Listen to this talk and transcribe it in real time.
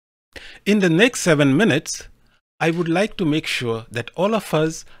In the next 7 minutes, I would like to make sure that all of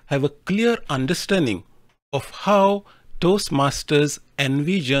us have a clear understanding of how Toastmasters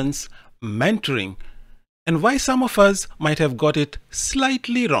envisions mentoring and why some of us might have got it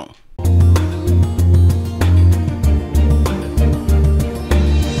slightly wrong.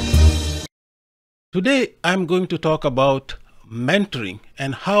 Today, I'm going to talk about mentoring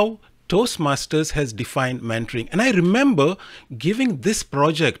and how Toastmasters has defined mentoring. And I remember giving this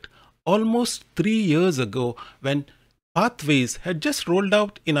project almost 3 years ago when Pathways had just rolled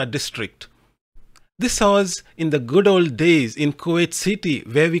out in our district. This was in the good old days in Kuwait City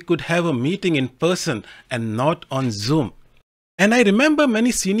where we could have a meeting in person and not on Zoom. And I remember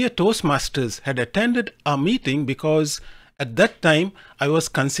many senior Toastmasters had attended our meeting because at that time I was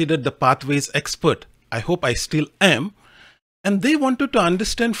considered the Pathways expert. I hope I still am. And they wanted to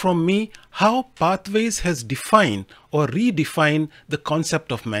understand from me how Pathways has defined or redefined the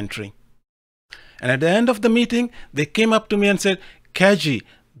concept of mentoring. And at the end of the meeting, they came up to me and said, Kaji,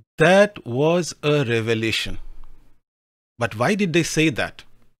 that was a revelation. But why did they say that?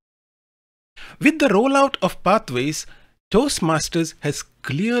 With the rollout of Pathways, Toastmasters has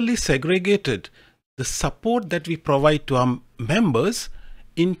clearly segregated the support that we provide to our members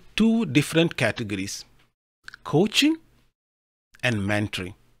in 2 different categories: coaching and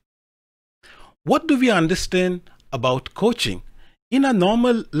mentoring. What do we understand about coaching? In a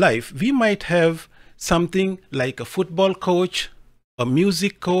normal life, we might have something like a football coach, a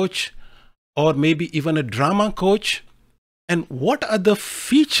music coach, or maybe even a drama coach. And what are the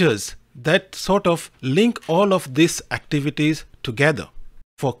features that sort of link all of these activities together?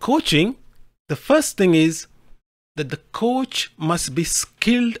 For coaching, the first thing is that the coach must be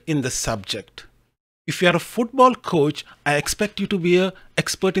skilled in the subject. If you are a football coach, I expect you to be an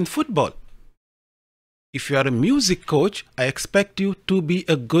expert in football. If you are a music coach, I expect you to be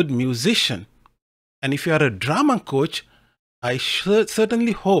a good musician. And if you are a drama coach, I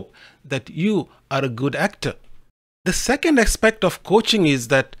certainly hope that you are a good actor. The second aspect of coaching is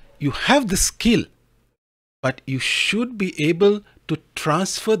that you have the skill, but you should be able to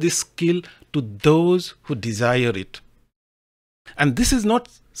transfer this skill to those who desire it. And this is not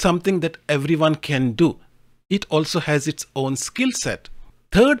something that everyone can do. It also has its own skill set.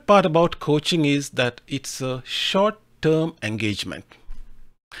 Third part about coaching is that it's a short-term engagement.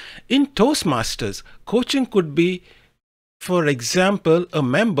 In Toastmasters, coaching could be, for example, a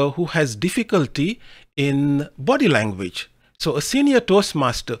member who has difficulty in body language. So a senior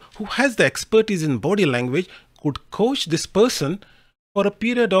Toastmaster who has the expertise in body language could coach this person for a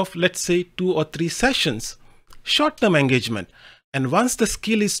period of, let's say, 2 or 3 sessions. Short-term engagement. And once the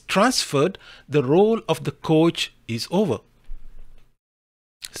skill is transferred, the role of the coach is over.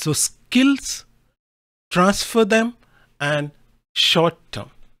 So skills, transfer them, and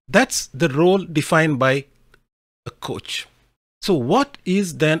short-term. That's the role defined by a coach. So what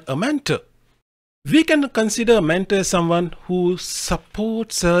is then a mentor? We can consider a mentor as someone who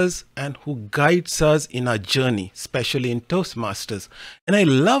supports us and who guides us in our journey, especially in Toastmasters. And I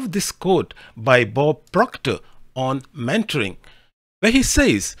love this quote by Bob Proctor on mentoring, where he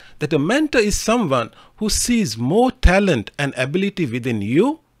says that a mentor is someone who sees more talent and ability within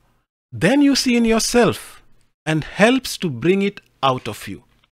you than you see in yourself and helps to bring it out of you.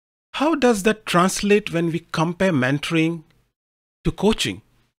 How does that translate when we compare mentoring to coaching?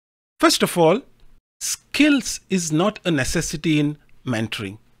 First of all, skills is not a necessity in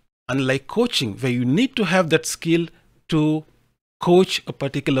mentoring. Unlike coaching, where you need to have that skill to coach a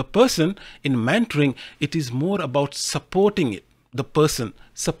particular person, in mentoring, it is more about supporting it. The person,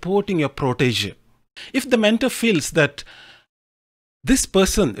 supporting your protege. If the mentor feels that this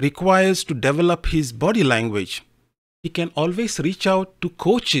person requires to develop his body language, he can always reach out to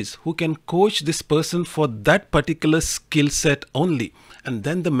coaches who can coach this person for that particular skill set only. And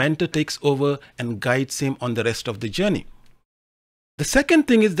then the mentor takes over and guides him on the rest of the journey. The second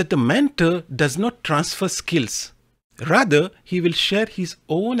thing is that the mentor does not transfer skills. Rather, he will share his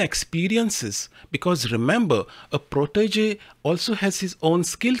own experiences, because remember, a protege also has his own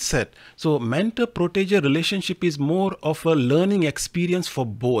skill set. So mentor-protege relationship is more of a learning experience for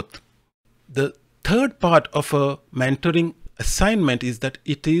both. The third part of a mentoring assignment is that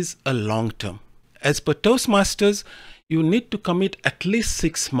it is a long term. As per Toastmasters, you need to commit at least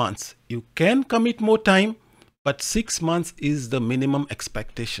 6 months. You can commit more time, but 6 months is the minimum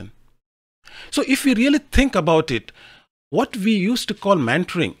expectation. So if we really think about it, what we used to call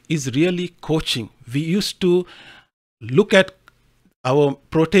mentoring is really coaching. We used to look at our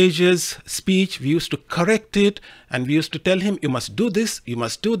protege's speech, we used to correct it, and we used to tell him, you must do this, you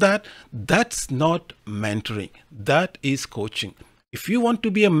must do that. That's not mentoring. That is coaching. If you want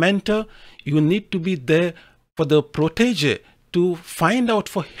to be a mentor, you need to be there for the protege to find out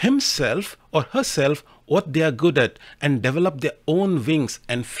for himself or herself what they are good at and develop their own wings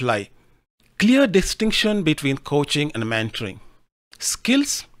and fly. Clear distinction between coaching and mentoring.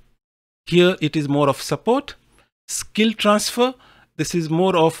 Skills, here it is more of support. Skill transfer, this is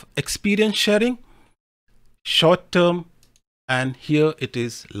more of experience sharing. Short term, and here it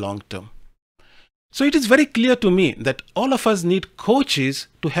is long term. So it is very clear to me that all of us need coaches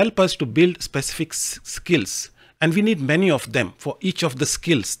to help us to build specific skills. And we need many of them for each of the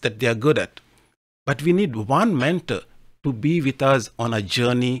skills that they are good at. But we need one mentor to be with us on a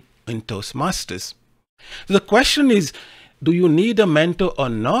journey in Toastmasters. So the question is, do you need a mentor or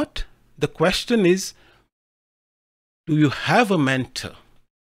not? The question is, do you have a mentor?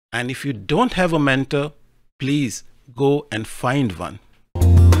 And if you don't have a mentor, please go and find one.